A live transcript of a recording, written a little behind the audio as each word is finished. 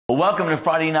Well, welcome to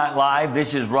Friday Night Live.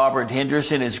 This is Robert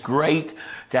Henderson. It's great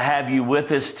to have you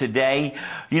with us today.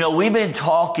 You know, we've been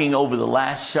talking over the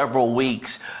last several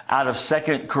weeks out of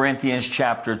 2 Corinthians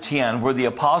chapter 10, where the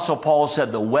Apostle Paul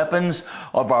said the weapons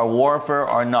of our warfare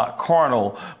are not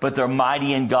carnal, but they're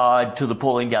mighty in God to the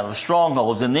pulling down of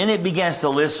strongholds. And then it begins to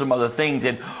list some other things.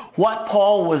 And what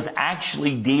Paul was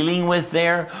actually dealing with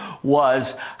there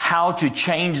was how to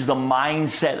change the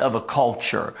mindset of a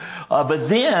culture. But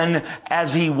then,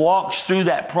 as he walks through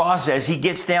that process, he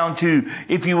gets down to,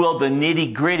 if you will, the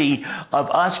nitty-gritty of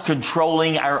us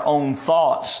controlling our own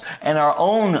thoughts and our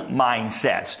own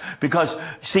mindsets. Because,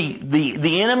 see,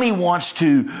 the enemy wants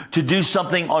to do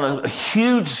something on a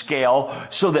huge scale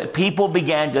so that people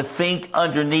began to think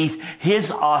underneath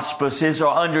his auspices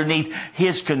or underneath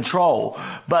his control.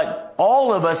 But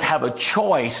all of us have a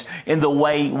choice in the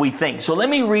way we think. So let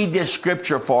me read this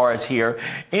scripture for us here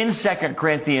in 2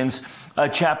 Corinthians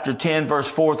chapter 10,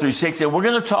 verse 4 through 6. And we're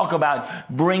going to talk about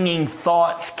bringing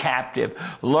thoughts captive,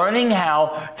 learning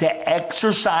how to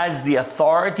exercise the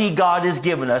authority God has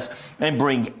given us and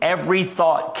bring every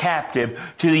thought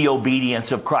captive to the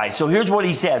obedience of Christ. So here's what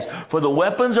he says. For the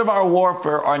weapons of our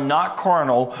warfare are not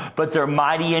carnal, but they're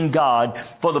mighty in God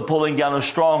for the pulling down of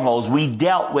strongholds. We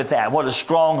dealt with that, what a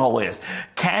stronghold is.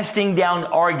 Casting down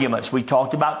arguments. We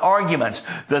talked about arguments,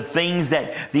 the things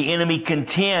that the enemy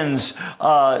contends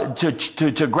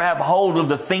to grab hold of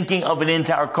the thinking of an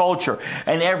entire culture,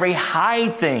 and every high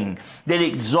thing that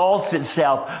exalts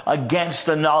itself against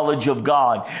the knowledge of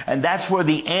God. And that's where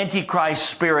the Antichrist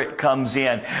spirit comes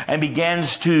in and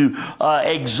begins to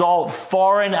exalt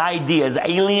foreign ideas,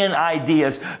 alien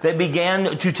ideas that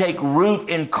began to take root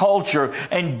in culture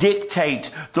and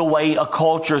dictate the way a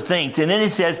culture thinks. And then it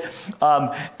says,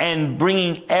 and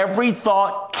bringing every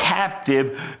thought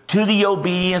captive to the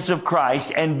obedience of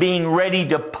Christ, and being ready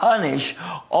to punish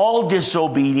all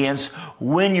disobedience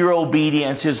when your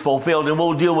obedience is fulfilled. And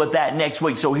we'll deal with that next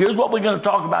week. So here's what we're going to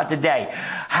talk about today.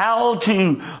 How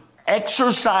to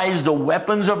exercise the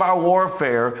weapons of our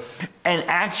warfare and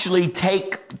actually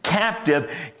take captive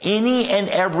any and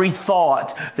every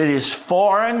thought that is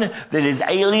foreign, that is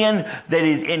alien, that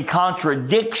is in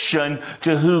contradiction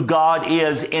to who God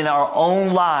is in our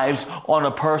own lives on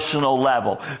a personal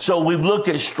level. So we've looked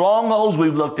at strongholds,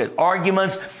 we've looked at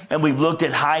arguments, and we've looked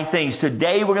at high things.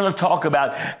 Today we're going to talk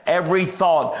about every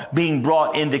thought being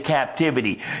brought into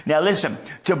captivity. Now listen,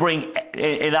 to bring,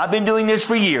 and I've been doing this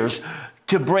for years,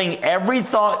 to bring every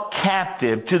thought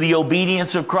captive to the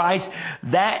obedience of Christ,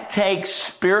 that takes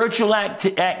spiritual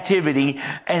activity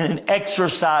and an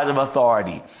exercise of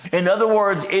authority. In other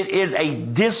words, it is a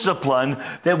discipline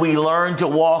that we learn to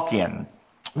walk in.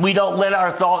 We don't let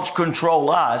our thoughts control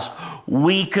us.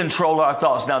 We control our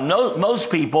thoughts. Now,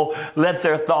 most people let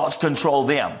their thoughts control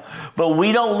them. But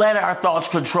we don't let our thoughts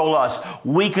control us.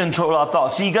 We control our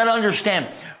thoughts. So you got to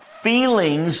understand,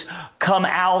 feelings come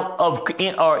out of,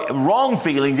 or wrong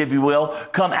feelings, if you will,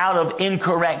 come out of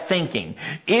incorrect thinking.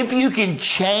 If you can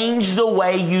change the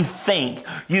way you think,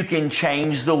 you can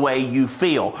change the way you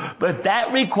feel. But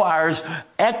that requires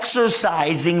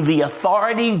exercising the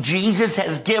authority Jesus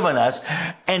has given us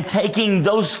and taking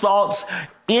those thoughts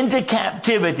into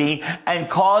captivity and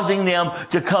causing them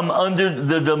to come under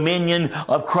the dominion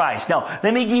of Christ. Now,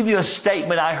 let me give you a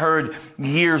statement I heard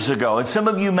years ago, and some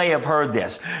of you may have heard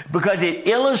this, because it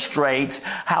illustrates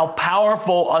how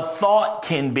powerful a thought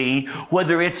can be,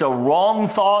 whether it's a wrong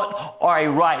thought or a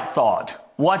right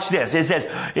thought. Watch this. It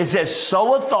says,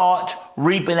 sow a thought,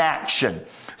 reap an action.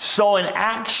 Sow an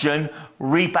action,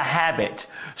 reap a habit.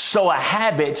 Sow a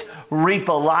habit, reap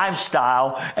a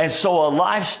lifestyle, and sow a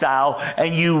lifestyle,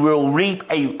 and you will reap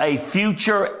a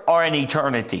future or an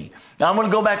eternity. Now, I'm going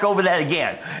to go back over that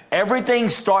again. Everything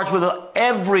starts with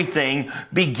everything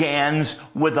begins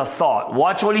with a thought.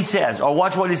 Watch what he says, or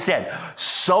watch what he said.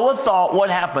 Sow a thought, what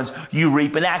happens? You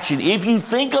reap an action. If you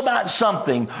think about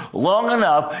something long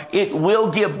enough, it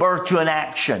will give birth to an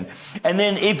action. And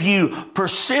then if you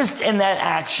persist in that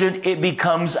action, it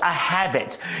becomes a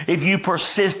habit. If you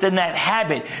persist in that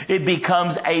habit, it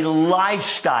becomes a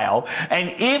lifestyle.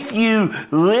 And if you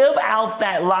live out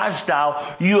that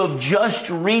lifestyle, you have just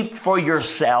reaped for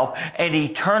yourself an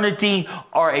eternity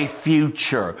or a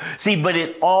future. See, but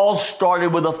it all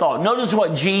started with a thought. Notice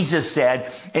what Jesus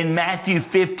said in Matthew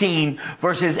 15,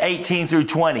 verses 18 through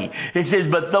 20. It says,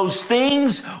 but those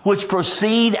things which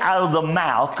proceed out of the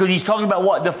mouth, because he's talking about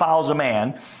what defiles a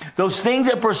man, those things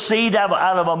that proceed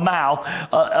out of a mouth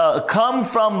come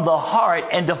from the heart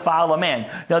and defile a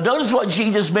man. Now notice what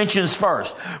Jesus mentions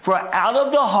first. For out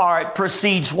of the heart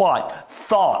proceeds what?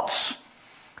 Thoughts.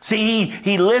 See,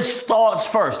 he lists thoughts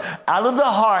first. Out of the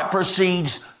heart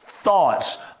proceeds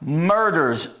thoughts,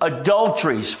 murders,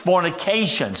 adulteries,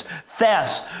 fornications,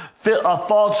 thefts,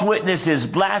 false witnesses,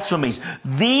 blasphemies.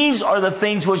 These are the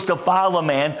things which defile a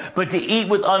man, but to eat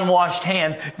with unwashed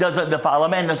hands doesn't defile a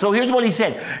man. Now, so here's what he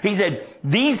said. He said,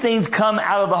 these things come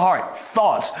out of the heart,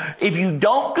 thoughts. If you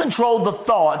don't control the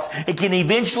thoughts, it can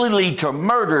eventually lead to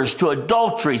murders, to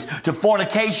adulteries, to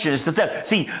fornications, to theft.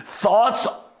 See, thoughts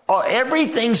are,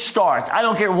 everything starts, I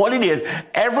don't care what it is,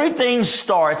 everything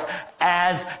starts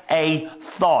as a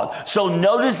thought. So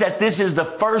notice that this is the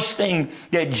first thing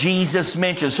that Jesus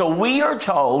mentions. So we are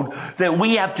told that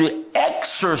we have to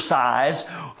exercise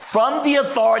from the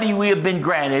authority we have been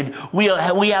granted. We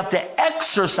have to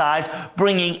exercise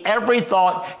bringing every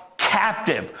thought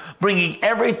captive, bringing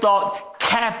every thought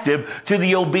captive to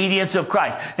the obedience of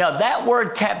Christ. Now that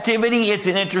word captivity, it's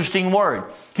an interesting word.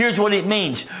 Here's what it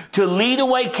means: to lead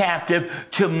away captive,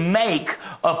 to make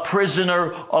a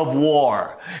prisoner of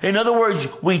war. In other words,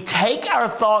 we take our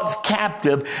thoughts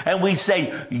captive and we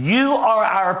say, you are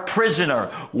our prisoner.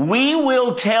 We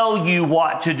will tell you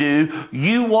what to do.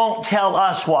 You won't tell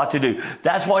us what to do.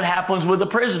 That's what happens with a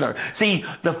prisoner. See,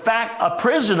 a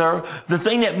prisoner, the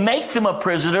thing that makes them a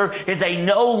prisoner is they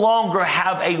no longer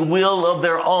have a will of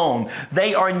their own.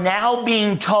 They are now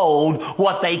being told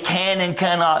what they can and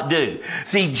cannot do.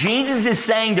 See, Jesus is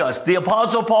saying to us, the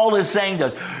Apostle Paul is saying to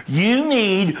us, you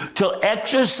need to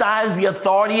exercise the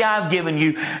authority I've given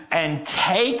you and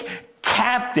take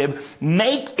captive,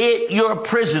 make it your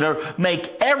prisoner,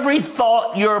 make every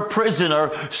thought your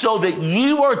prisoner, so that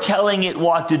you are telling it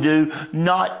what to do,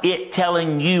 not it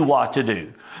telling you what to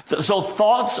do. So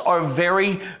thoughts are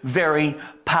very, very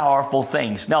powerful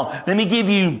things. Now, let me give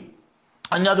you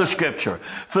another scripture.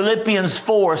 Philippians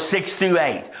 4, 6 through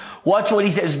 8. Watch what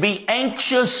he says. Be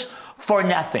anxious for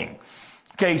nothing.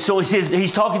 Okay, so he says,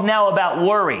 he's talking now about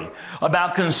worry,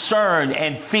 about concern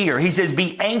and fear. He says,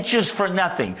 be anxious for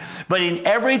nothing, but in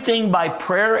everything by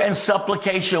prayer and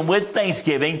supplication with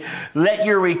thanksgiving, let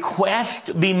your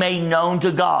request be made known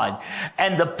to God.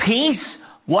 And the peace,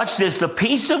 watch this, the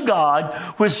peace of God,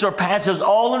 which surpasses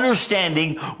all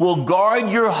understanding, will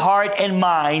guard your heart and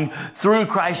mind through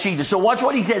Christ Jesus. So watch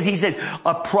what he says. He said,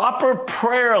 a proper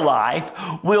prayer life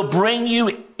will bring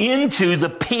you into the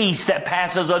peace that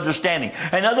passes understanding.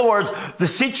 In other words, the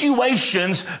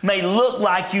situations may look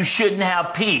like you shouldn't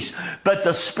have peace, but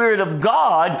the Spirit of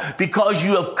God, because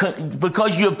you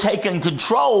have taken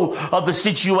control of the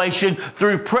situation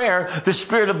through prayer, the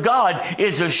Spirit of God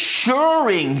is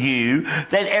assuring you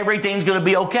that everything's going to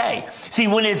be okay. See,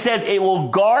 when it says it will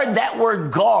guard, that word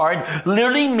guard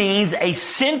literally means a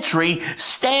sentry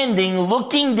standing,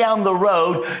 looking down the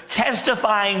road,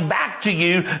 testifying back to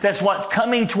you that's what's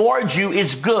coming towards you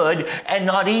is good and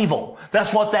not evil.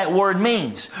 That's what that word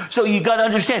means. So you got to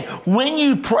understand, when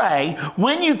you pray,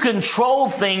 when you control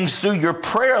things through your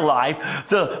prayer life,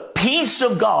 the peace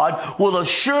of God will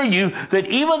assure you that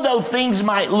even though things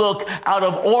might look out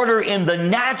of order in the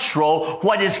natural,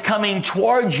 what is coming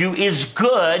towards you is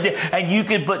good, and you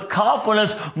can put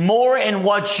confidence more in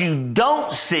what you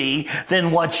don't see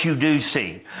than what you do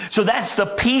see. So that's the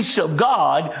peace of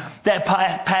God that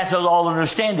passes all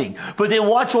understanding. But then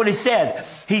watch what he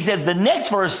says. He says, the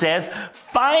next verse says,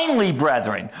 finally,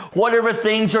 brethren, whatever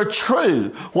things are true,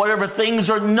 whatever things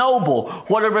are noble,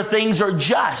 whatever things are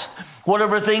just,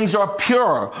 whatever things are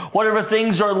pure, whatever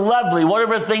things are lovely,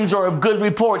 whatever things are of good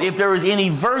report, if there is any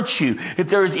virtue, if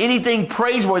there is anything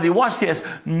praiseworthy, watch this,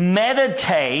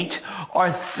 meditate or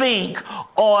think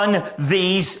on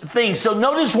these things. So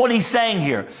notice what he's saying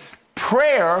here.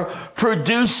 Prayer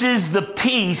produces the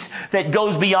peace that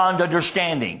goes beyond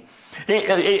understanding.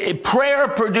 Prayer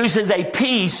produces a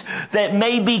peace that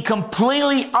may be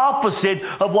completely opposite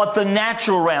of what the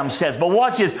natural realm says. But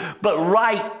watch this. But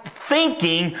right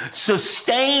thinking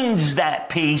sustains that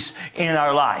peace in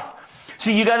our life. So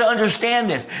you got to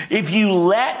understand this.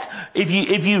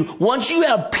 Once you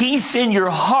have peace in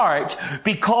your heart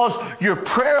because your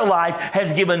prayer life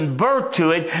has given birth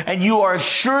to it and you are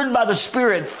assured by the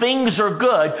Spirit things are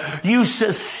good, you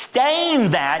sustain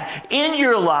that in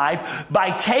your life by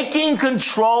taking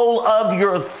control of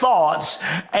your thoughts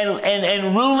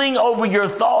and ruling over your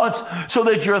thoughts, so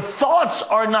that your thoughts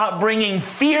are not bringing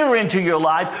fear into your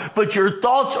life, but your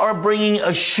thoughts are bringing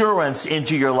assurance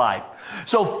into your life.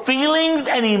 So feelings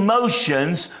and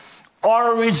emotions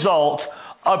are a result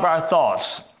of our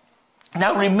thoughts.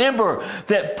 Now remember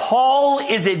that Paul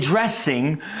is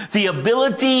addressing the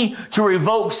ability to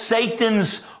revoke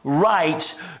Satan's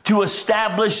rights to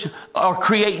establish or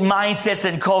create mindsets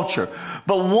and culture.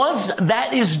 But once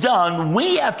that is done,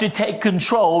 we have to take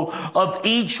control of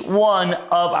each one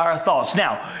of our thoughts.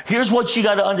 Now, here's what you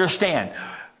got to understand.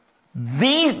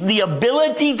 the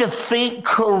ability to think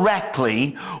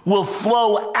correctly will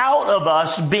flow out of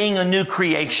us being a new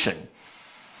creation.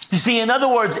 You see, in other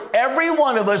words, every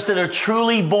one of us that are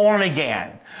truly born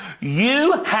again,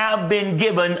 you have been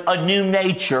given a new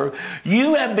nature.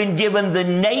 You have been given the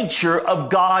nature of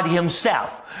God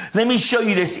himself. Let me show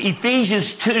you this.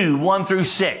 Ephesians 2, 1 through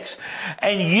 6.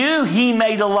 And you he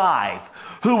made alive,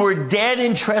 who were dead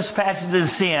in trespasses and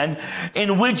sin,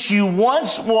 in which you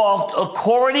once walked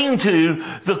according to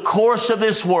the course of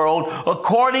this world,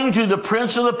 according to the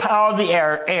prince of the power of the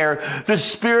air, the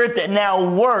spirit that now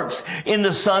works in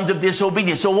the sons of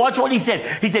disobedience. So watch what he said.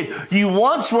 He said, you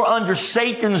once were under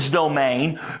Satan's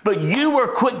domain, but you were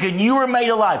quickened, you were made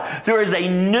alive. There is a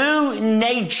new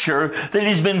nature that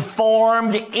has been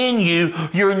formed in you.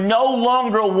 You're no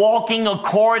longer walking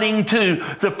according to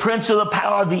the prince of the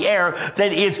power of the air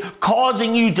that is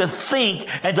causing you to think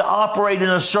and to operate in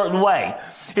a certain way.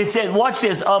 It said, watch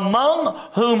this, among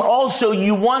whom also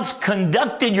you once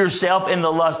conducted yourself in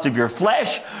the lust of your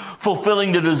flesh,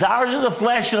 fulfilling the desires of the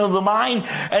flesh and of the mind,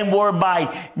 and were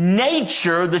by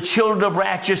nature the children of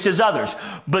wrath as others.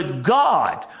 But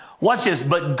God, watch this,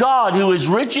 but God, who is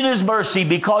rich in his mercy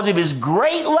because of his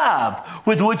great love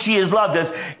with which he has loved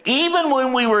us, even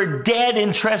when we were dead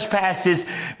in trespasses,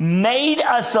 made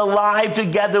us alive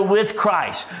together with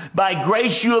Christ. By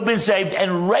grace you have been saved,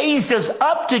 and raised us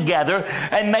up together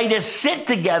and made us sit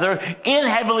together in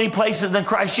heavenly places in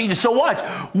Christ Jesus. So watch,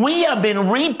 we have been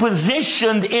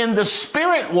repositioned in the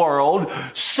spirit world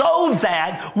so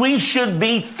that we should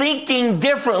be thinking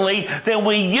differently than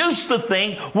we used to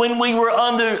think when we were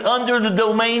under the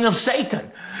domain of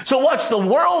Satan. So watch, the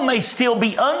world may still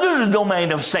be under the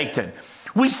domain of Satan.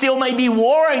 We still may be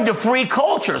warring to free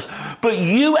cultures, but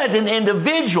you as an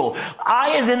individual,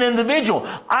 I as an individual,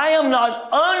 I am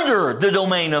not under the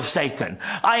domain of Satan.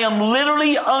 I am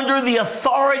literally under the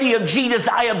authority of Jesus.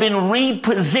 I have been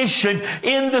repositioned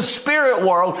in the spirit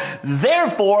world.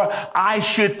 Therefore, I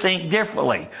should think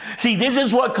differently. See, this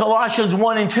is what Colossians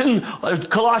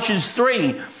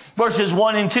 3 verses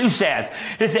 1 and 2 says.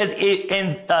 It says,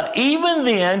 even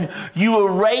then you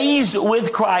were raised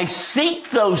with Christ. Seek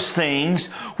those things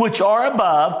which are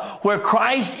above, where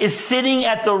Christ is sitting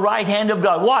at the right hand of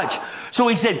God. Watch. So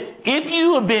he said, if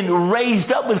you have been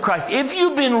raised up with Christ, if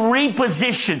you've been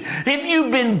repositioned, if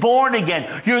you've been born again,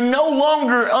 you're no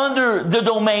longer under the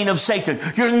domain of Satan.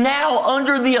 You're now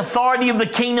under the authority of the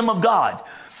kingdom of God.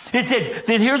 It said,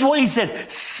 then here's what he says,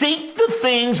 seek the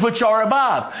things which are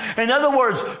above. In other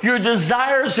words, your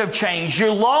desires have changed,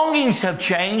 your longings have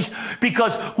changed,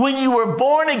 because when you were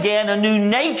born again, a new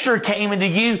nature came into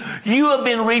you. You have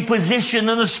been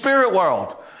repositioned in the spirit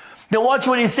world. Now watch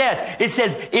what he says. It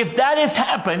says, if that has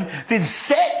happened, then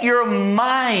set your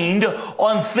mind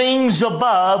on things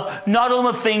above, not on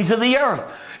the things of the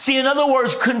earth. See, in other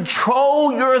words,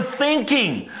 control your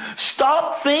thinking.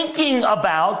 Stop thinking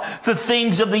about the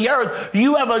things of the earth.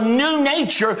 You have a new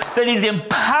nature that is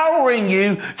empowering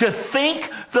you to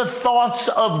think the thoughts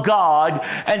of God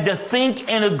and to think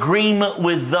in agreement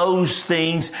with those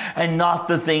things and not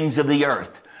the things of the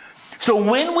earth. So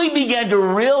when we begin to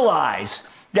realize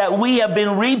that we have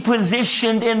been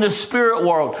repositioned in the spirit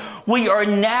world, we are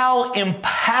now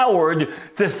empowered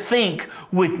to think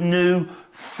with new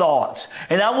thoughts.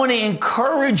 And I want to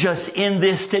encourage us in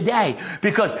this today,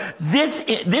 because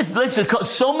listen,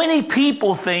 so many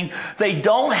people think they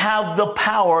don't have the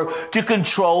power to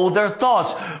control their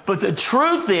thoughts. But the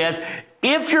truth is,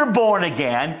 if you're born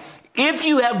again, if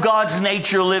you have God's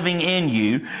nature living in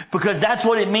you, because that's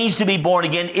what it means to be born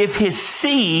again, if his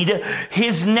seed,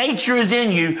 his nature is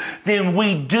in you, then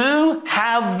we do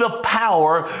have the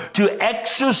power to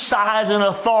exercise an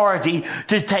authority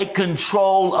to take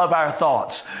control of our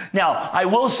thoughts. Now, I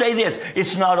will say this,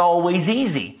 it's not always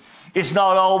easy. It's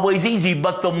not always easy,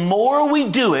 but the more we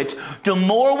do it, the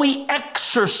more we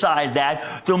exercise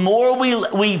that, the more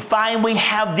we find we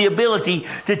have the ability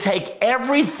to take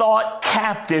every thought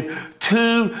captive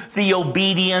to the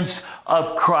obedience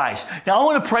of Christ. Now, I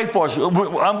want to pray for us. We're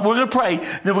going to pray,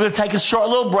 then we're going to take a short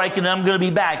little break, and then I'm going to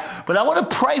be back. But I want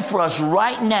to pray for us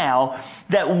right now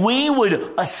that we would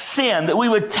ascend, that we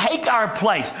would take our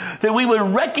place, that we would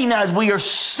recognize we are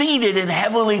seated in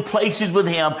heavenly places with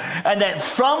him, and that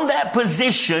from that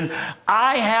position,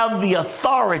 I have the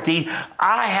authority,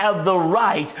 I have the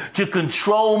right to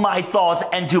control my thoughts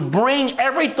and to bring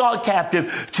every thought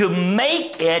captive, to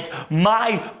make it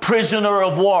my prisoner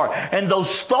of war. And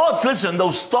those thoughts, listen,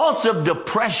 those thoughts of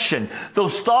depression,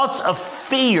 those thoughts of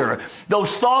fear,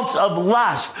 those thoughts of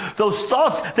lust, those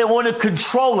thoughts that want to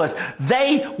control us,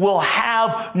 they will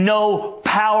have no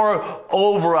power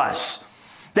over us.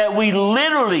 that we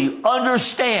literally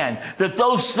understand that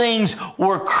those things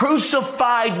were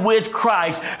crucified with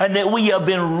Christ and that we have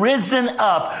been risen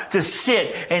up to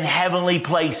sit in heavenly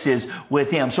places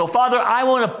with Him. So, Father, I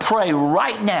want to pray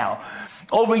right now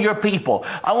over your people.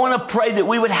 I want to pray that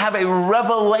we would have a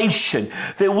revelation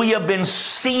that we have been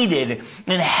seated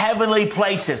in heavenly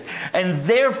places. And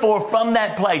therefore, from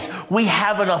that place, we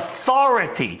have an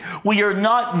authority. We are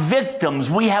not victims.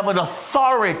 We have an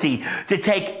authority to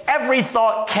take every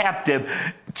thought captive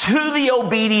to the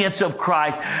obedience of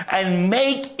Christ and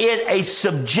make it a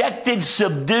subjected,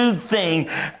 subdued thing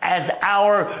as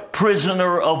our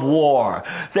prisoner of war.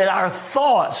 That our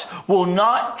thoughts will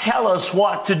not tell us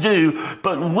what to do,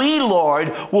 but we,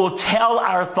 Lord, will tell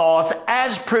our thoughts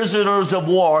as prisoners of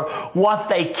war what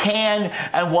they can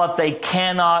and what they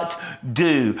cannot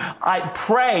do. I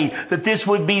pray that this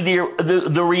would be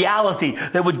the reality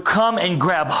that would come and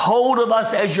grab hold of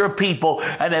us as your people,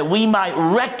 and that we might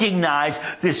recognize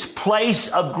this place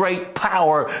of great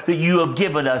power that you have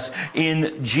given us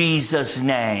in Jesus'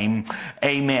 name.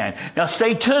 Amen. Now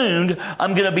stay tuned.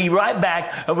 I'm going to be right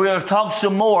back, and we're going to talk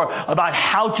some more about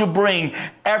how to bring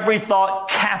every thought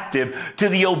captive to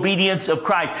the obedience of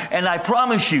Christ. And I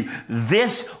promise you,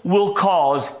 this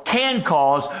can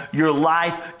cause your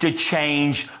life to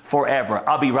change forever.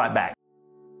 I'll be right back.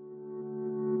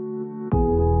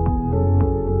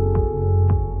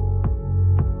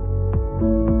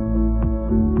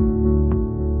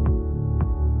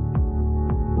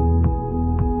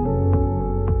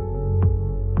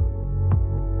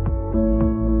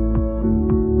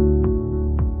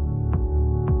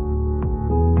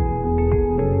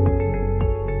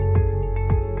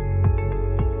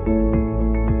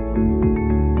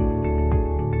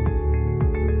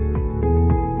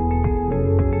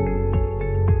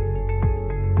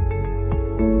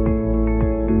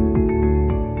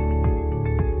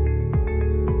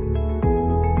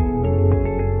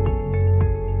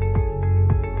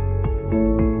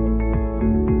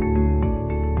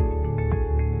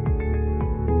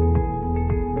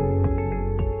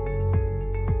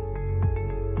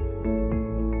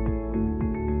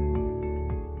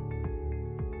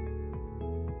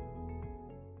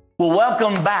 Well,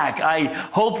 welcome back. I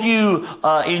hope you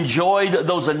enjoyed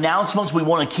those announcements. We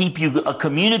want to keep you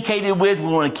communicated with. We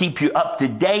want to keep you up to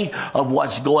date of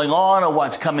what's going on, or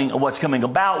what's coming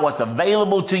about, what's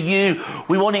available to you.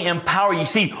 We want to empower you.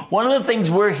 See, one of the things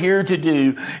we're here to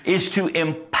do is to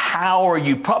empower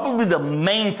you. Probably the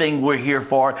main thing we're here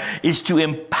for is to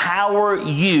empower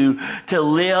you to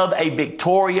live a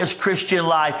victorious Christian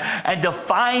life and to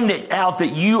find out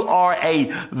that you are a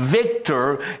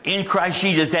victor in Christ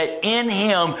Jesus, that in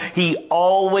Him He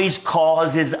always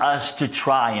causes us to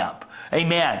triumph.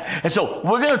 Amen. And so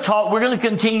we're going to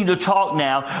continue to talk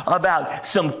now about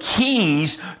some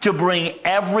keys to bring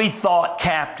every thought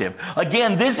captive.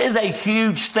 Again, this is a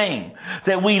huge thing,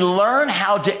 that we learn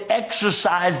how to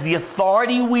exercise the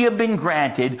authority we have been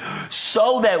granted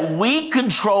so that we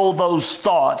control those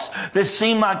thoughts that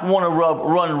seem like want to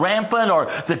run rampant, or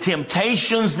the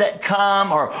temptations that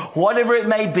come, or whatever it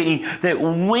may be, that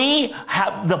we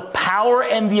have the power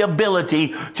and the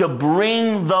ability to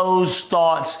bring those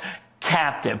thoughts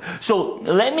captive. So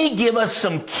let me give us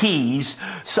some keys,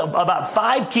 about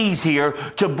 5 keys here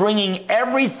to bringing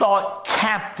every thought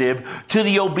captive to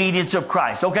the obedience of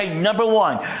Christ. Okay, number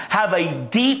 1, have a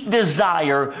deep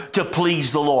desire to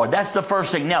please the Lord. That's the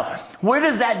first thing. Now, where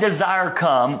does that desire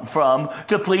come from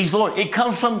to please the Lord? It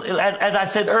comes from, as I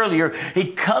said earlier,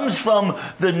 it comes from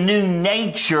the new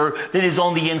nature that is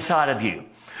on the inside of you.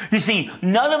 You see,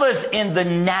 none of us in the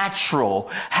natural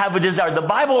have a desire. The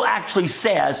Bible actually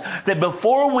says that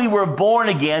before we were born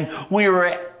again, we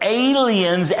were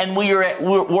aliens and we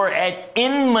were at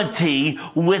enmity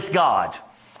with God.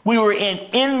 We were in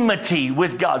enmity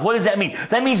with God. What does that mean?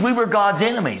 That means we were God's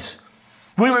enemies.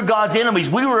 We were God's enemies.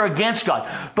 We were against God.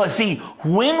 But see,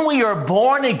 when we are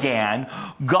born again,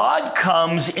 God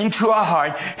comes into our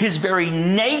heart. His very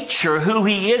nature, who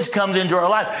He is, comes into our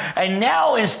life. And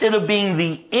now, instead of being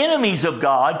the enemies of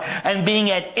God and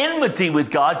being at enmity with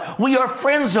God, we are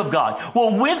friends of God.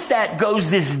 Well, with that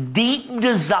goes this deep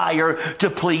desire to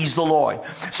please the Lord.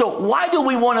 So why do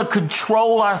we want to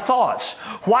control our thoughts?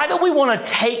 Why do we want to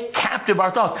take captive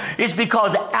our thoughts? It's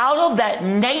because out of that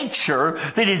nature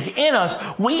that is in us,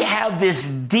 we have this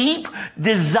deep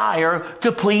desire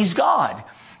to please God.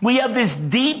 We have this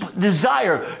deep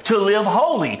desire to live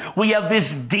holy. We have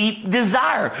this deep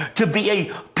desire to be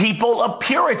a people of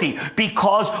purity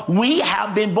because we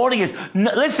have been born again.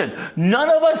 Listen, none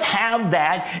of us have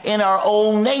that in our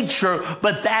old nature,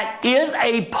 but that is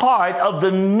a part of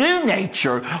the new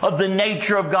nature, of the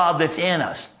nature of God that's in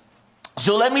us.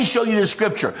 So let me show you the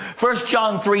scripture. 1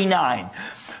 John 3:9.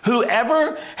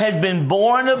 Whoever has been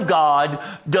born of God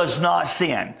does not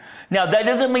sin. Now, that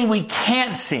doesn't mean we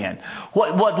can't sin.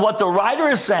 What the writer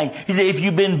is saying is that if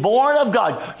you've been born of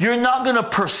God, you're not going to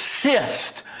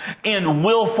persist in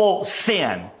willful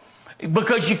sin.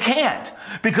 Because you can't.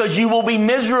 Because you will be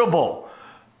miserable.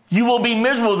 You will be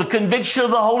miserable. The conviction of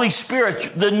the Holy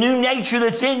Spirit, the new nature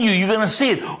that's in you, you're going to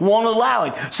see it, won't allow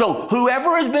it. So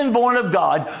whoever has been born of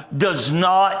God does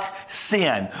not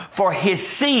sin. For his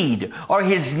seed, or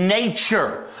his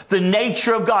nature, the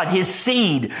nature of God, his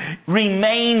seed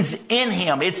remains in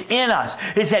him. It's in us.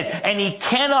 It said, and he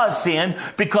cannot sin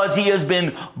because he has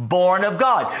been born of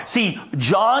God. See,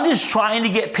 John is trying to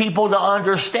get people to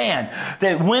understand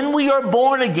that when we are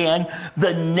born again,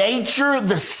 the nature,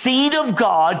 the seed of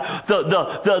God,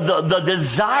 the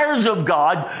desires of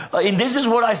God, and this is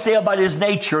what I say about his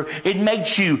nature, it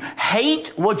makes you hate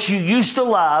what you used to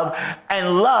love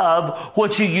and love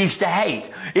what you used to hate.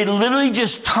 It literally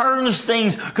just turns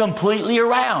things completely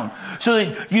around so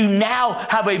that you now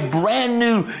have a brand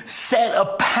new set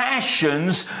of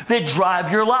passions that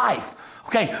drive your life.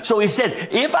 Okay, so he says,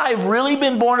 if I've really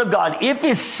been born of God, if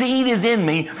his seed is in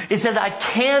me, it says I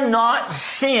cannot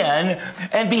sin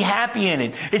and be happy in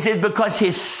it. It says because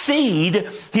his seed,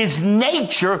 his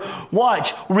nature,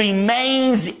 watch,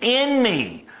 remains in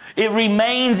me. It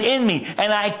remains in me,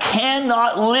 and I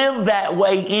cannot live that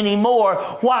way anymore.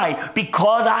 Why?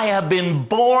 Because I have been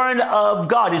born of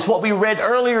God. It's what we read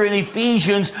earlier in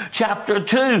Ephesians chapter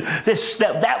 2.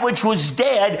 That which was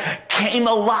dead came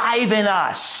alive in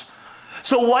us.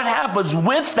 So what happens?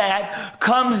 With that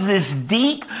comes this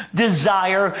deep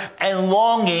desire and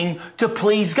longing to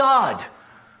please God.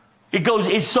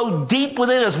 It's so deep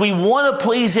within us. We want to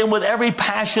please him with every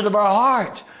passion of our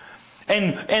heart.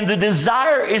 And the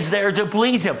desire is there to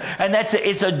please him. And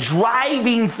it's a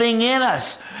driving thing in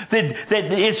us that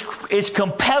is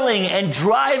compelling and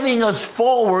driving us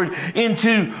forward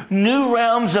into new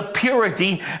realms of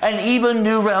purity and even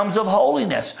new realms of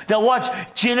holiness. Now watch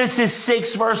Genesis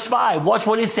 6 verse 5. Watch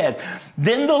what it says.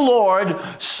 Then the Lord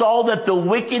saw that the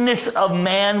wickedness of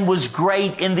man was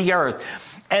great in the earth,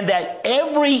 and that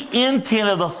every intent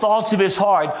of the thoughts of his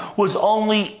heart was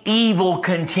only evil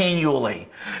continually.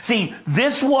 See,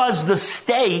 this was the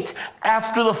state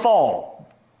after the fall.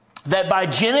 That by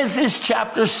Genesis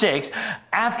chapter 6,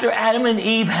 after Adam and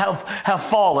Eve have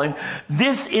fallen,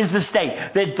 this is the state.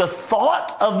 That the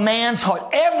thought of man's heart,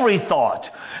 every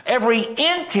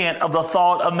intent of the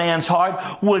thought of man's heart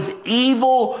was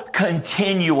evil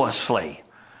continuously.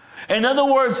 In other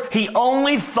words, he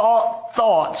only thought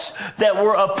thoughts that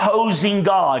were opposing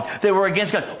God, that were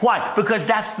against God. Why? Because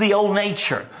that's the old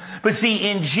nature. But see,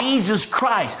 in Jesus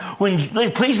Christ,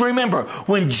 please remember,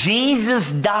 when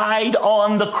Jesus died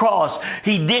on the cross,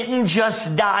 he didn't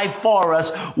just die for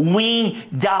us, we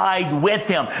died with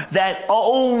him. That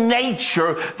old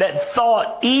nature that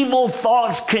thought evil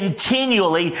thoughts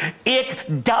continually,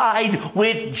 it died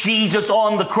with Jesus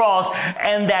on the cross.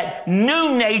 And that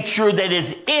new nature that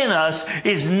is in us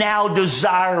is now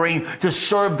desiring to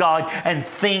serve God and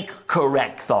think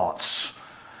correct thoughts.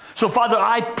 So, Father,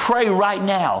 I pray right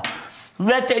now,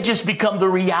 let that just become the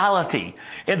reality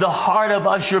in the heart of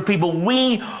us, your people.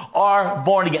 We are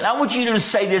born again. I want you to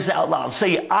say this out loud.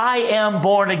 Say, I am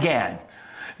born again.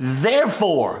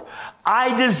 Therefore,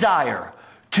 I desire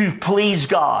to please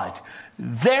God.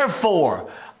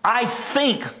 Therefore, I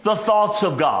think the thoughts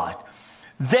of God.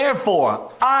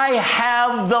 Therefore, I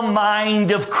have the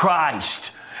mind of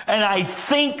Christ, and I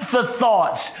think the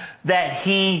thoughts that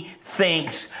he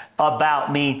thinks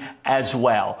about me as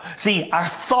well. See, our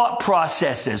thought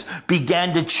processes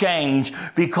began to change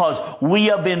because we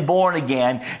have been born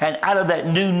again, and out of that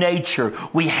new nature,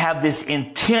 we have this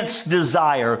intense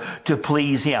desire to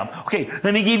please him. Okay,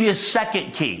 let me give you a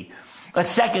second key. A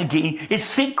second key is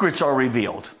secrets are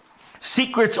revealed.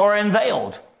 Secrets are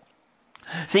unveiled.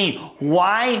 See,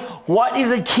 why? What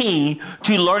is a key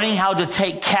to learning how to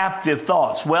take captive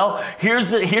thoughts? Well,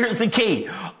 here's the key.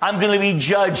 I'm going to be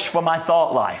judged for my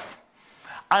thought life.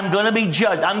 I'm going to be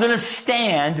judged. I'm going to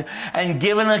stand and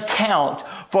give an account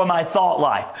for my thought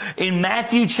life. In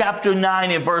Matthew chapter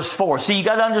 9 and verse 4. So you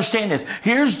got to understand this.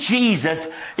 Here's Jesus,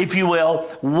 if you will,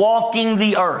 walking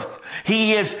the earth.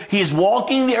 He is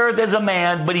walking the earth as a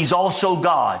man, but he's also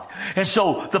God. And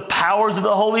so the powers of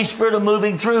the Holy Spirit are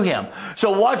moving through him.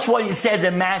 So watch what it says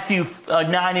in Matthew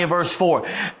 9 and verse 4.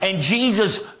 And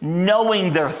Jesus,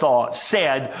 knowing their thoughts,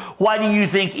 said, why do you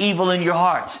think evil in your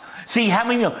hearts? See, how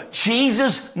many know?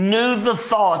 Jesus knew the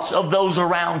thoughts of those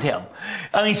around him.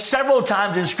 I mean, several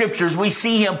times in scriptures, we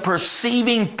see him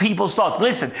perceiving people's thoughts.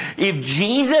 Listen, if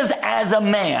Jesus as a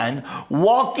man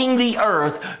walking the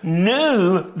earth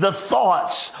knew the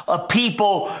thoughts of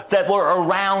people that were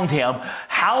around him,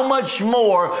 how much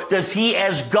more does he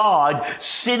as God,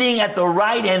 sitting at the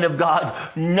right hand of God,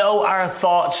 know our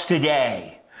thoughts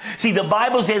today? See, the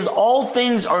Bible says all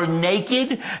things are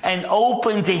naked and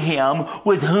open to him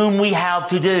with whom we have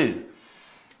to do.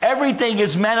 Everything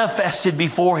is manifested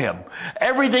before him.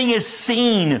 Everything is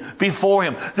seen before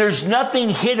him. There's nothing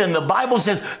hidden. The Bible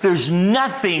says there's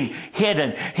nothing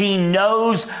hidden. He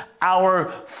knows our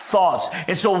thoughts.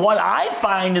 And so what I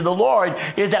find in the Lord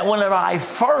is that whenever I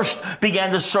first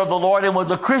began to serve the Lord and was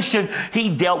a Christian,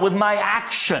 he dealt with my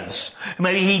actions.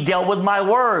 Maybe he dealt with my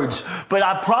words. But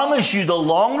I promise you, the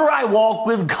longer I walk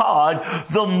with God,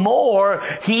 the more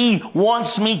he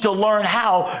wants me to learn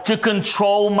how to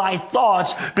control my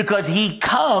thoughts, because he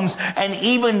comes and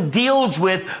even deals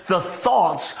with the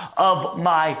thoughts of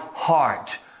my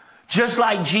heart. Just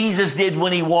like Jesus did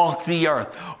when he walked the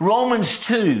earth. Romans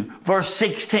 2, verse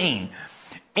 16.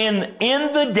 In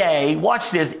the day,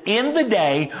 watch this, in the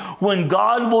day when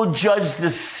God will judge the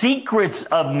secrets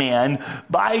of men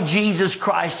by Jesus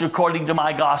Christ according to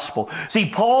my gospel. See,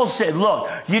 Paul said, look,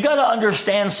 you got to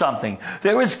understand something.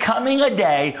 There is coming a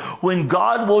day when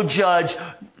God will judge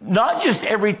not just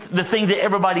the things that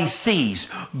everybody sees.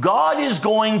 God is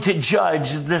going to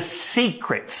judge the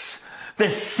secrets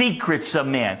of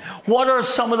men. What are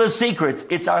some of the secrets?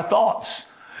 It's our thoughts.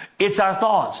 It's our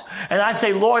thoughts. And I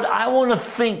say, Lord, I want to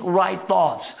think right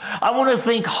thoughts. I want to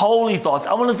think holy thoughts.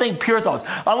 I want to think pure thoughts.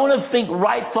 I want to think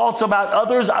right thoughts about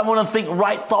others. I want to think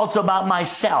right thoughts about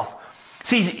myself.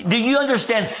 See, do you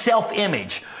understand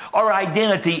self-image or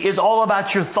identity is all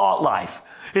about your thought life?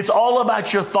 It's all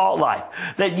about your thought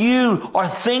life. That you are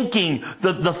thinking,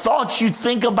 the thoughts you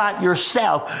think about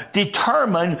yourself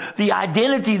determine the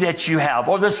identity that you have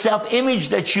or the self-image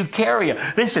that you carry.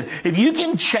 Listen, if you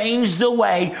can change the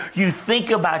way you think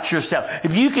about yourself,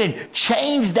 if you can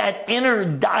change that inner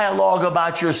dialogue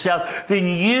about yourself, then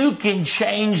you can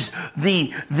change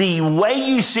the way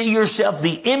you see yourself,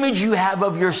 the image you have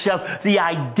of yourself, the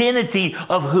identity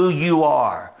of who you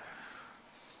are.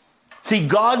 See,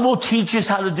 God will teach us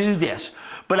how to do this.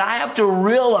 But I have to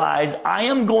realize I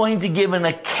am going to give an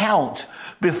account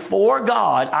before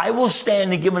God. I will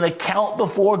stand and give an account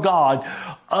before God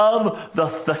of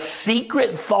the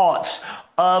secret thoughts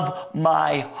of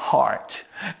my heart.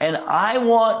 And I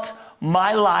want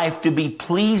my life to be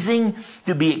pleasing,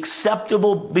 to be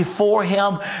acceptable before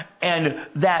him, and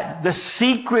that the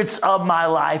secrets of my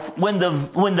life, when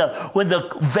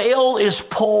the veil is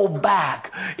pulled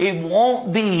back, it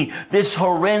won't be this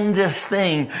horrendous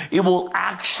thing. It will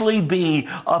actually be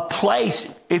a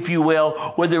place, if you will,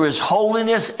 where there is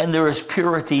holiness and there is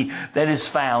purity that is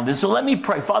found. And so let me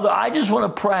pray. Father, I just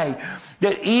want to pray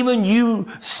that even you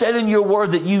said in your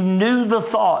word that you knew the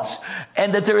thoughts,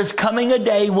 and that there is coming a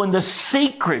day when the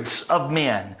secrets of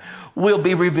men will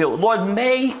be revealed. Lord,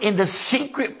 may in the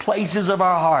secret places of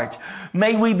our heart,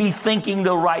 may we be thinking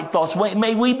the right thoughts.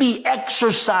 May we be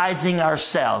exercising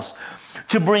ourselves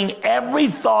to bring every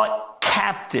thought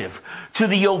captive to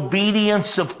the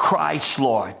obedience of Christ,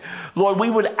 Lord. Lord,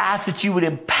 we would ask that you would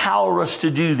empower us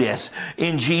to do this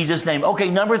in Jesus' name.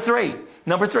 Okay, number three.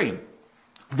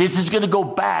 This is going to go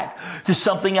back to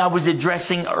something I was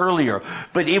addressing earlier.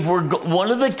 But if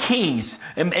one of the keys,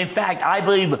 in fact, I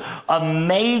believe a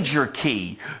major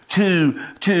key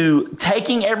to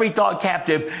taking every thought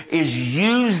captive is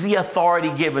use the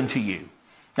authority given to you.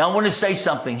 Now, I want to say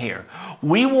something here.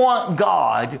 We want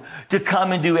God to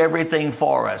come and do everything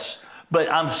for us,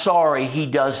 but I'm sorry, he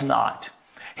does not.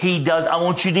 He does. I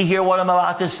want you to hear what I'm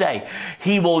about to say.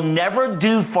 He will never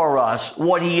do for us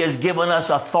what he has given us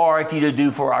authority to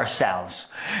do for ourselves.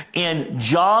 In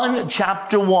John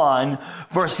chapter 1,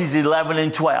 verses 11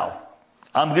 and 12.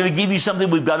 I'm going to give you something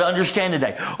we've got to understand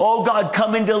today. Oh God,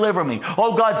 come and deliver me.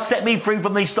 Oh God, set me free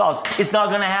from these thoughts. It's not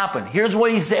going to happen. Here's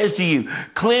what he says to you.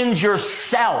 Cleanse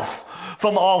yourself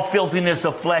from all filthiness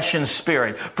of flesh and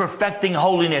spirit, perfecting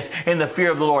holiness in the fear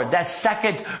of the Lord. That's 2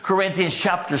 Corinthians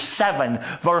chapter 7,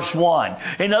 verse 1.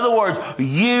 In other words,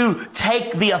 you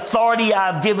take the authority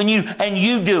I've given you and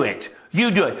you do it.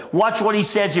 You do it. Watch what he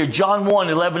says here. John 1,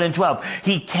 11 and 12.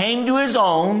 He came to his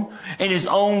own, and his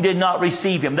own did not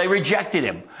receive him. They rejected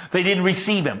him. They didn't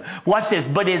receive him. Watch this.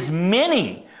 But as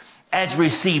many as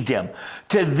received him,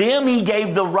 to them he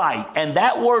gave the right. And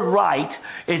that word right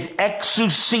is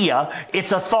exousia.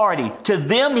 It's authority. To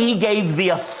them he gave the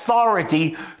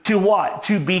authority to what?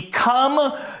 To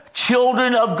become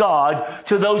children of God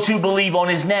to those who believe on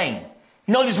his name.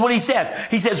 Notice what he says.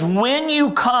 He says, when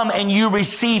you come and you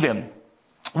receive him,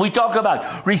 we talk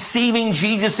about receiving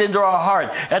Jesus into our heart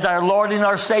as our Lord and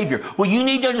our Savior. Well, you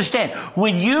need to understand,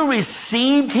 when you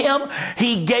received him,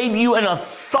 he gave you an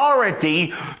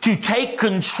authority to take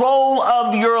control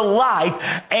of your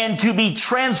life and to be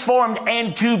transformed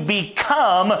and to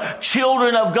become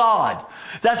children of God.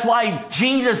 That's why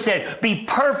Jesus said, be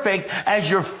perfect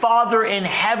as your Father in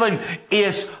heaven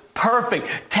is perfect.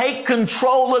 Take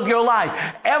control of your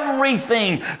life.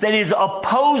 Everything that is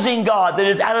opposing God, that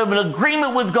is out of an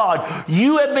agreement with God,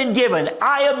 you have been given,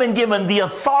 I have been given the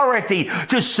authority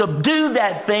to subdue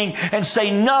that thing and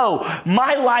say, no,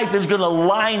 my life is going to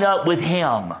line up with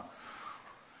him.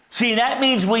 See, that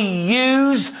means we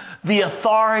use the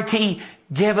authority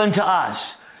given to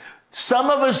us. Some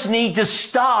of us need to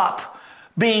stop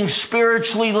being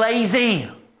spiritually lazy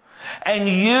and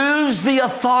use the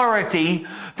authority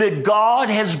that God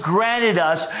has granted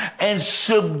us and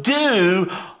subdue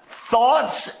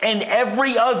thoughts and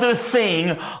every other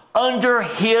thing under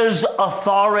his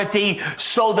authority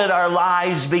so that our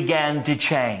lives began to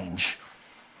change.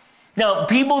 Now,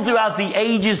 people throughout the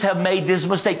ages have made this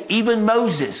mistake. Even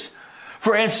Moses,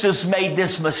 for instance, made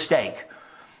this mistake.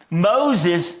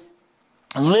 Moses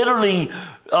literally,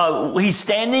 he's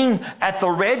standing at the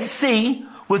Red Sea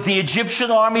with the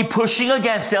Egyptian army pushing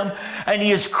against them, and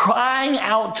he is crying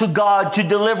out to God to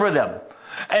deliver them.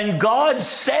 And God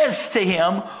says to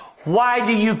him, why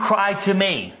do you cry to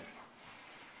me?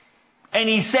 And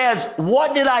he says,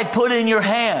 what did I put in your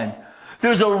hand?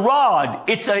 There's a rod.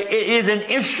 It is an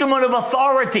instrument of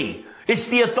authority. It's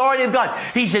the authority of God.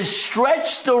 He says,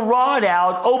 stretch the rod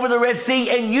out over the Red Sea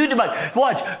and you divide.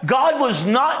 Watch. God was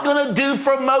not going to do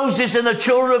for Moses and the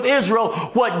children of Israel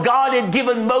what God had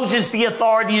given Moses the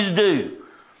authority to do.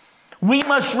 We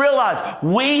must realize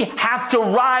we have to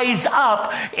rise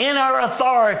up in our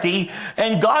authority,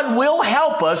 and God will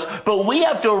help us, but we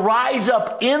have to rise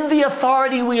up in the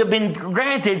authority we have been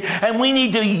granted, and we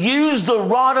need to use the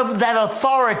rod of that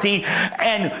authority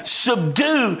and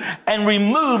subdue and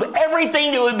remove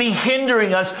everything that would be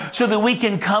hindering us so that we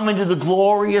can come into the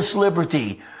glorious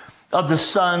liberty of the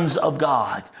sons of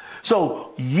God.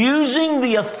 So using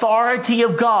the authority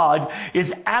of God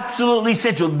is absolutely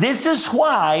essential. This is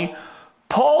why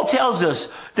Paul tells us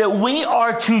that we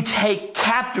are to take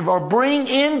captive or bring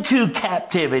into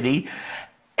captivity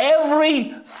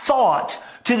every thought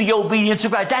to the obedience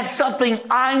of Christ. That's something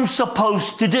I'm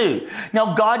supposed to do.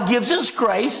 Now, God gives us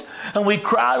grace, and we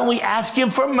cry and we ask him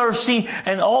for mercy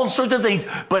and all sorts of things,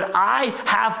 but I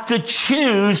have to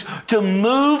choose to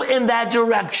move in that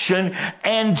direction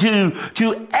and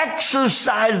to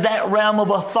exercise that realm of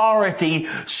authority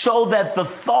so that the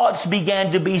thoughts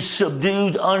began to be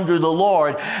subdued under the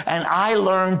Lord, and I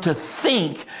learned to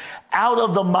think out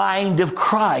of the mind of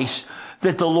Christ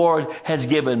that the Lord has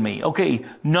given me. Okay,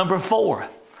 number four.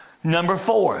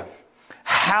 What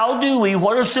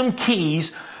are some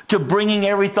keys to bringing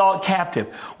every thought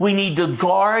captive? We need to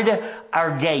guard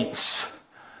our gates.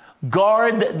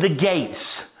 Guard the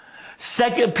gates.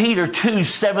 2 Peter 2,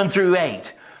 7 through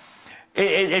 8.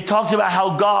 It talks about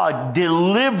how God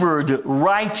delivered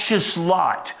righteous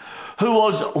Lot, who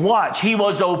was, watch, he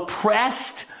was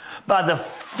oppressed by the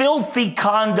filthy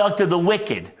conduct of the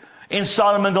wicked in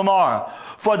Sodom and Gomorrah.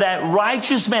 For that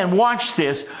righteous man, watch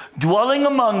this, dwelling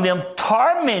among them,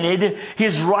 tormented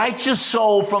his righteous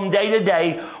soul from day to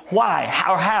day. Why?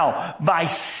 Or how? By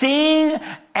seeing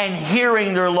and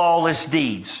hearing their lawless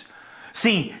deeds.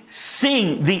 See,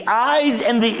 seeing, the eyes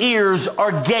and the ears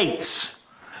are gates.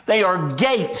 They are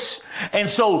gates. And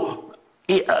so,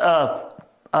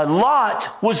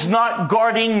 Lot was not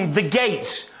guarding the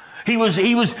gates. He was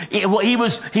looking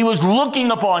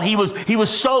upon, he was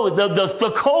so,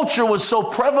 the culture was so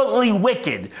prevalently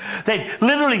wicked that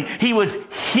literally he was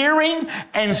hearing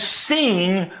and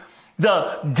seeing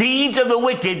the deeds of the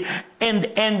wicked,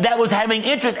 and that was having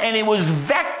interest, and it was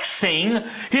vexing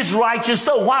his righteous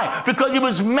soul. Why? Because it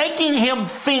was making him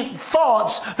think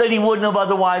thoughts that he wouldn't have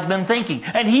otherwise been thinking.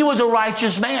 And he was a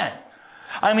righteous man.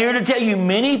 I'm here to tell you,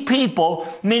 many people,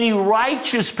 many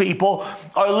righteous people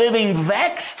are living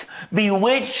vexed,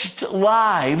 bewitched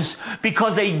lives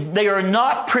because they are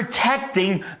not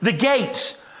protecting the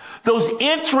gates. Those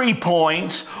entry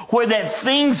points where that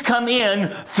things come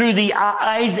in through the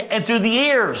eyes and through the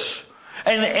ears.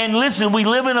 And listen, we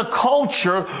live in a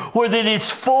culture where that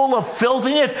it's full of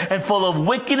filthiness and full of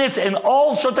wickedness and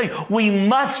all sorts of things. We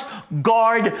must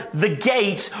guard the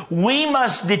gates. We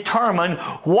must determine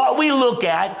what we look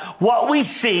at, what we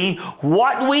see,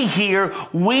 what we hear.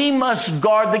 We must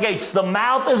guard the gates. The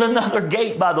mouth is another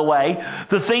gate, by the way.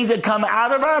 The things that come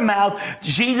out of our mouth,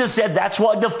 Jesus said that's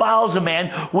what defiles a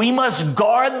man. We must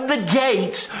guard the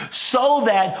gates so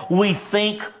that we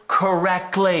think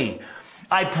correctly.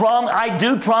 I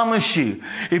do promise you,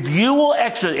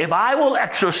 if I will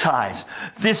exercise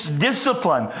this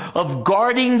discipline of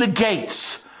guarding the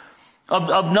gates,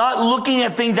 of not looking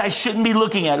at things I shouldn't be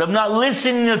looking at, of not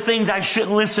listening to things I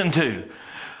shouldn't listen to,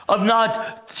 of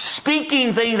not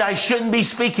speaking things I shouldn't be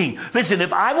speaking. Listen,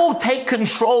 if I will take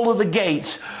control of the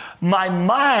gates, my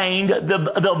mind,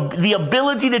 the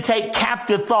ability to take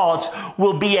captive thoughts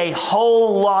will be a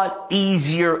whole lot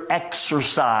easier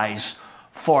exercise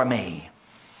for me.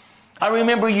 I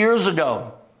remember years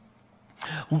ago,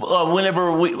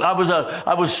 whenever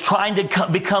I was trying to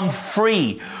become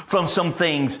free from some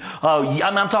things.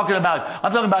 I'm talking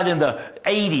about in the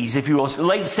 80s, if you will,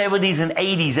 late 70s and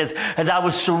 80s, as I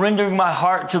was surrendering my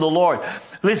heart to the Lord.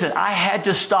 Listen, I had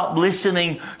to stop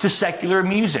listening to secular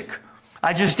music.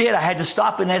 I just did. I had to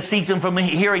stop in that season from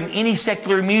hearing any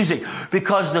secular music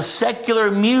because the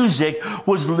secular music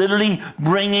was literally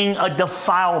bringing a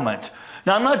defilement.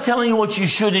 Now, I'm not telling you what you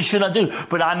should and should not do,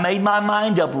 but I made my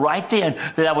mind up right then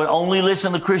that I would only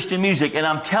listen to Christian music. And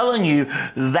I'm telling you,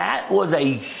 that was a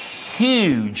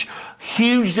huge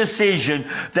decision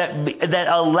that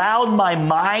allowed my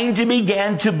mind to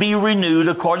begin to be renewed.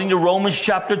 According to Romans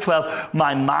chapter 12,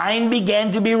 my mind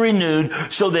began to be renewed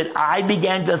so that I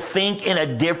began to think in a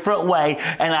different way,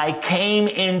 and I came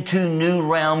into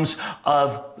new realms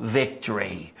of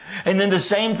victory. And then the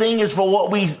same thing is for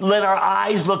what we let our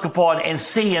eyes look upon and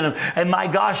see. And my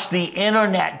gosh, the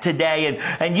internet today,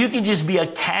 and you can just be a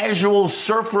casual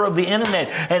surfer of the internet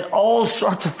and all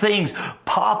sorts of things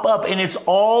pop up, and it's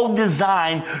all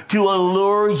designed to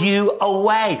allure you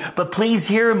away. But please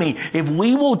hear me. If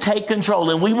we will take control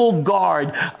and we will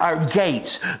guard our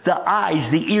gates, the eyes,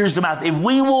 the ears, the mouth, if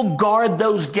we will guard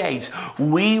those gates,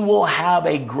 we will have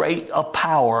a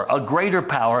greater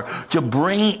power to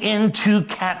bring into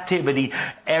captivity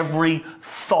every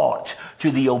thought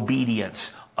to the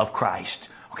obedience of Christ.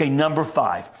 Okay, number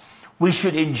 5, we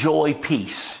should enjoy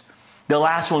peace. The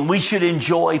last one, we should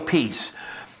enjoy peace.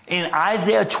 In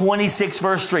Isaiah 26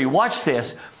 verse 3, watch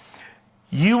this.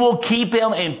 You will keep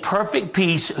him in perfect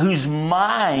peace whose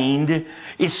mind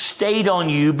is stayed on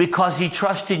you because he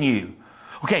trusts in you.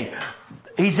 Okay,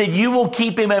 he said, you will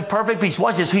keep him in perfect peace.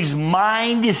 Watch this. Whose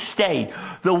mind is stayed.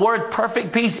 The word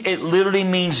perfect peace, it literally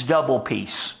means double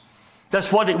peace.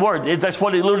 That's what it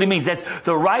literally means. That's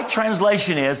the right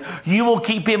translation is, you will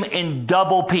keep him in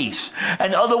double peace.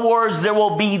 In other words, there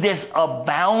will be this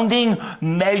abounding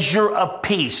measure of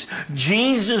peace.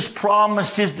 Jesus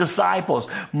promised his disciples,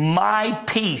 my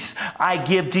peace I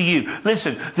give to you.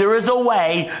 Listen, there is a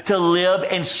way to live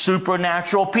in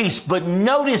supernatural peace. But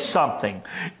notice something.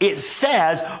 It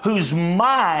says, whose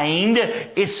mind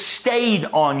is stayed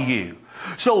on you.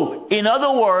 So, in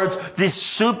other words, this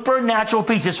supernatural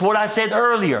peace, it's what I said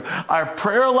earlier. Our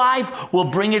prayer life will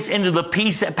bring us into the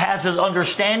peace that passes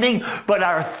understanding, but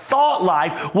our thought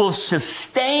life will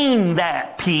sustain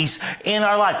that peace in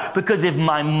our life. Because if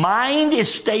my mind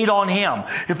is stayed on him,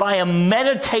 if I am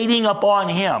meditating upon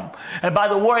him, and by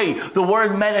the way, the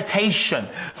word meditation,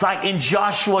 like in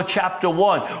Joshua chapter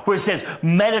 1, where it says,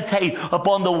 meditate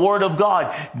upon the word of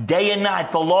God day and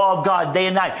night, the law of God day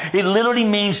and night. It literally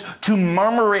means to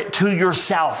murmur it to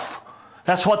yourself.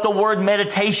 That's what the word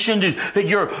meditation is. That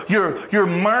you're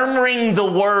murmuring the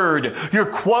word. You're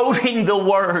quoting the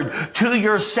word to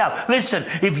yourself. Listen,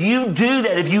 if you do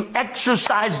that, if you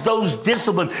exercise those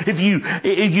disciplines, if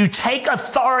you take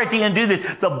authority and do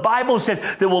this, the Bible says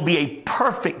there will be a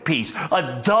perfect peace,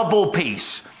 a double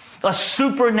peace, a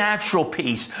supernatural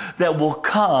peace that will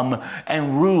come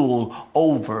and rule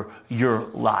over your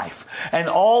life. And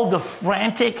all the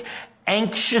frantic,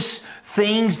 anxious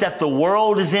things that the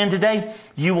world is in today,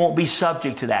 you won't be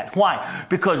subject to that. Why?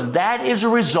 Because that is a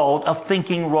result of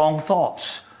thinking wrong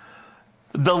thoughts.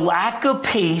 The lack of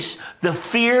peace, the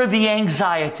fear, the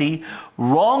anxiety,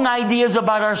 wrong ideas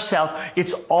about ourselves,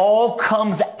 it all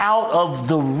comes out of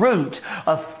the root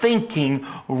of thinking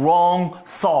wrong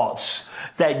thoughts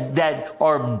that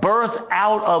are birthed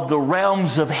out of the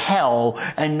realms of hell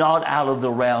and not out of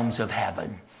the realms of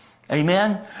heaven.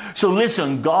 Amen? So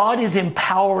listen, God is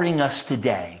empowering us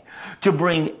today to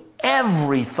bring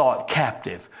every thought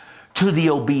captive to the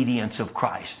obedience of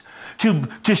Christ.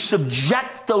 to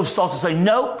subject those thoughts and say,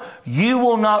 nope, you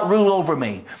will not rule over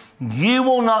me. You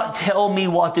will not tell me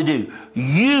what to do.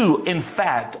 You, in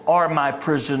fact, are my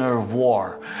prisoner of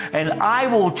war. And I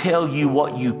will tell you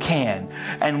what you can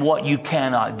and what you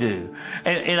cannot do.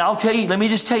 And I'll tell you, let me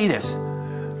just tell you this.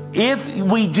 If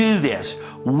we do this,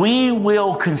 we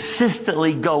will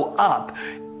consistently go up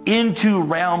into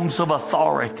realms of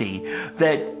authority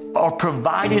that are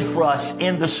provided for us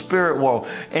in the spirit world.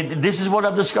 And this is what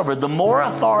I've discovered. The more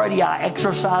authority I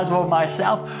exercise over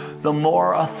myself, the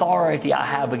more authority I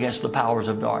have against the powers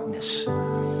of darkness.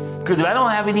 Because if I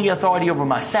don't have any authority over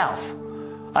myself,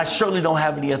 I certainly don't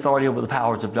have any authority over the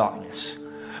powers of darkness.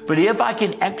 But if I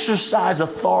can exercise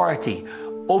authority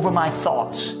over my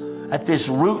thoughts at this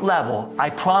root level, I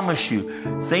promise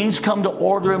you, things come to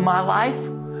order in my life.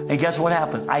 And guess what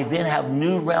happens? I then have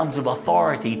new realms of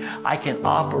authority I can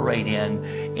operate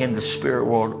in the spirit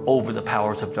world over the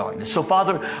powers of darkness. So,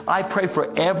 Father, I pray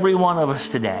for every one of us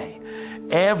today,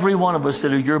 every one of us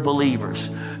that are your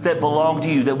believers, that belong to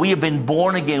you, that we have been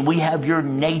born again. We have your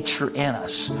nature in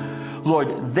us. Lord,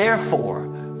 therefore,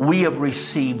 we have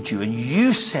received you. And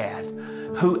you said,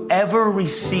 whoever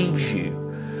receives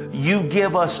you, you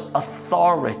give us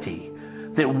authority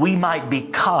that we might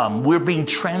become. We're being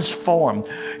transformed.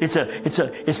 It's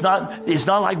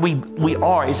not like we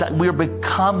are. It's like we're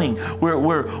becoming.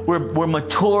 We're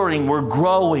maturing. We're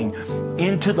growing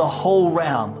into the whole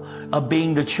realm of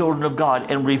being the children of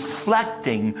God and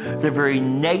reflecting the very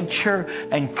nature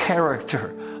and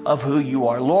character of who you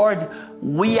are. Lord,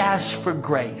 we ask for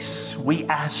grace. We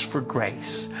ask for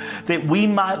grace that we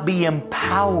might be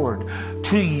empowered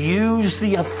to use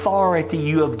the authority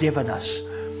you have given us.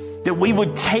 That we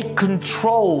would take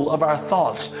control of our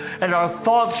thoughts, and our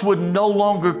thoughts would no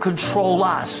longer control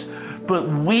us, but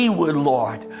we would,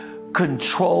 Lord,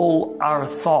 control our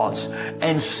thoughts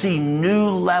and see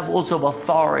new levels of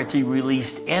authority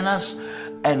released in us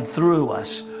and through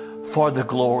us for the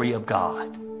glory of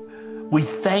God. We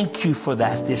thank you for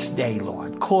that this day,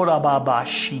 Lord.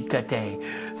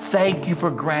 Thank you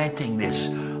for granting this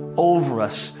over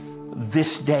us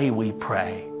this day, we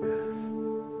pray.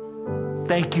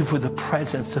 Thank you for the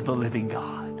presence of the living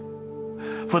God,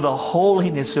 for the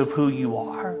holiness of who you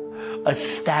are,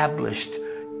 established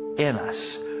in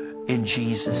us in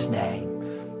Jesus' name.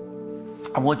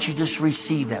 I want you to just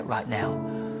receive that right now.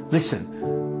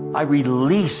 Listen, I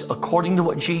release, according to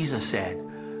what Jesus said,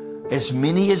 as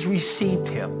many as received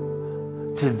him,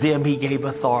 to them he gave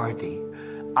authority.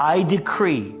 I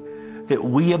decree that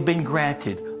we have been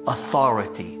granted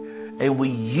authority, and we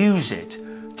use it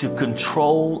to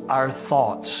control our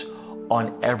thoughts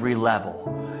on every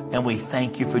level. And we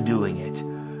thank you for doing it.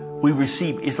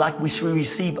 It's like we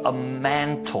receive a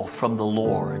mantle from the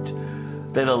Lord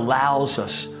that allows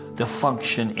us to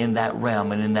function in that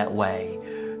realm and in that way.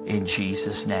 In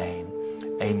Jesus' name,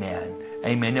 amen.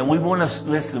 Amen. And we want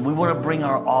to bring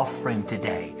our offering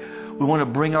today. We want to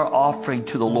bring our offering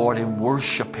to the Lord and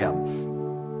worship him.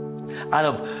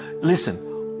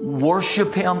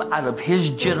 Worship him out of his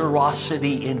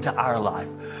generosity into our life,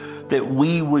 that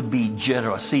we would be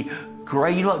generous. See,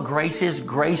 you know what grace is?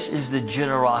 Grace is the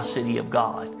generosity of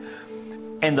God.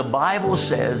 And the Bible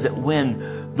says that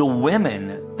when the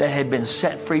women that had been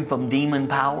set free from demon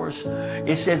powers,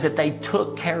 it says that they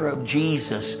took care of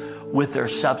Jesus with their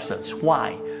substance.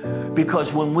 Why?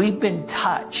 Because when we've been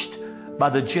touched by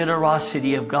the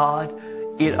generosity of God,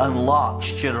 it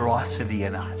unlocks generosity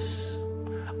in us.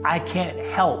 I can't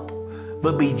help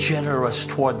but be generous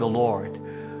toward the Lord.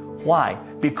 Why?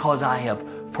 Because I have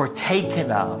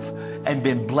partaken of and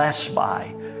been blessed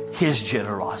by his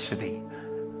generosity.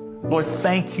 Lord,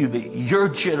 thank you that your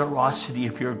generosity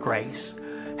of your grace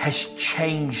has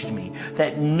changed me.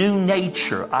 That new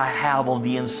nature I have on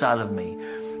the inside of me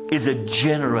is a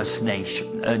generous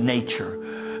nature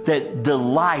that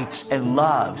delights and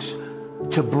loves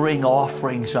to bring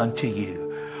offerings unto you.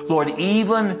 Lord,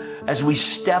 even as we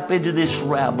step into this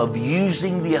realm of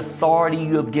using the authority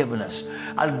you have given us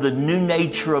out of the new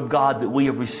nature of God that we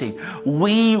have received,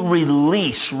 we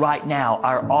release right now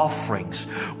our offerings.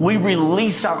 We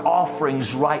release our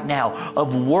offerings right now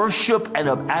of worship and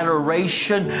of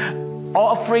adoration,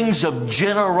 offerings of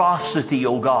generosity,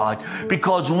 O God,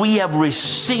 because we have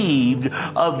received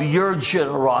of your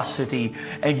generosity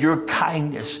and your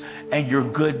kindness and your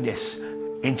goodness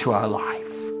into our life.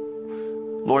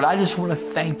 Lord, I just want to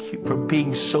thank you for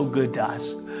being so good to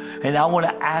us. And I want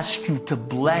to ask you to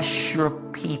bless your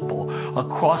people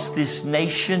across this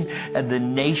nation and the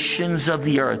nations of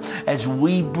the earth as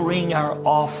we bring our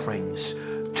offerings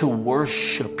to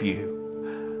worship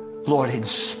you, Lord, in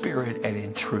spirit and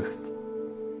in truth.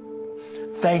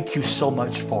 Thank you so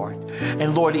much for it.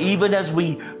 And Lord, even as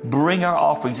we bring our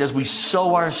offerings, as we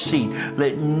sow our seed,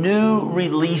 let new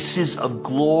releases of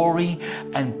glory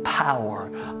and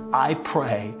power, I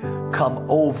pray, come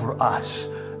over us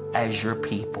as your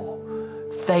people.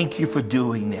 Thank you for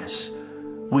doing this.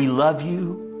 We love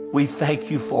you. We thank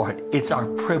you for it. It's our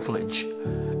privilege.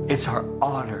 It's our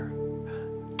honor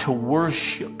to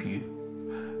worship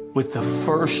you with the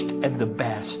first and the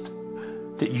best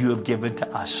that you have given to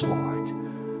us, Lord.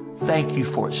 Thank you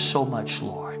for it so much,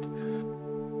 Lord.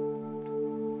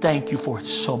 Thank you for it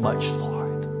so much,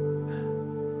 Lord.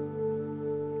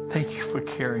 Thank you for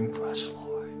caring for us,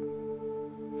 Lord.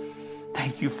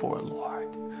 Thank you for it, Lord.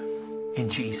 In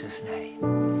Jesus' name,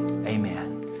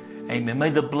 amen. Amen. May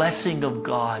the blessing of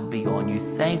God be on you.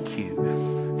 Thank you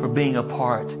for being a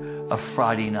part of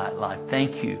Friday Night Live.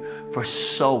 Thank you for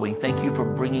sowing. Thank you for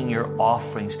bringing your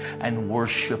offerings and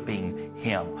worshiping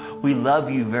Him. We love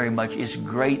you very much. It's a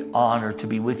great honor to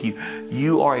be with you.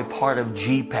 You are a part of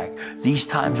GPAC. These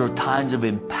times are times of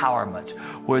empowerment,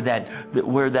 where the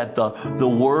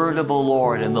word of the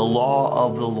Lord and the law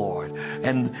of the Lord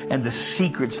and the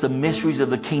secrets, the mysteries of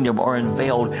the kingdom are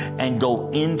unveiled and go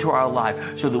into our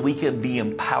life so that we can be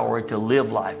empowered to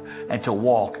live life and to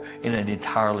walk in an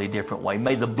entirely different way.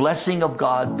 May the blessing of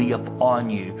God be upon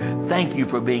you. Thank you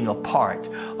for being a part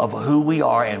of who we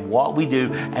are and what we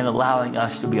do and allowing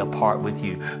us to be a part with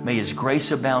you. May His grace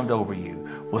abound over you.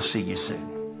 We'll see you soon.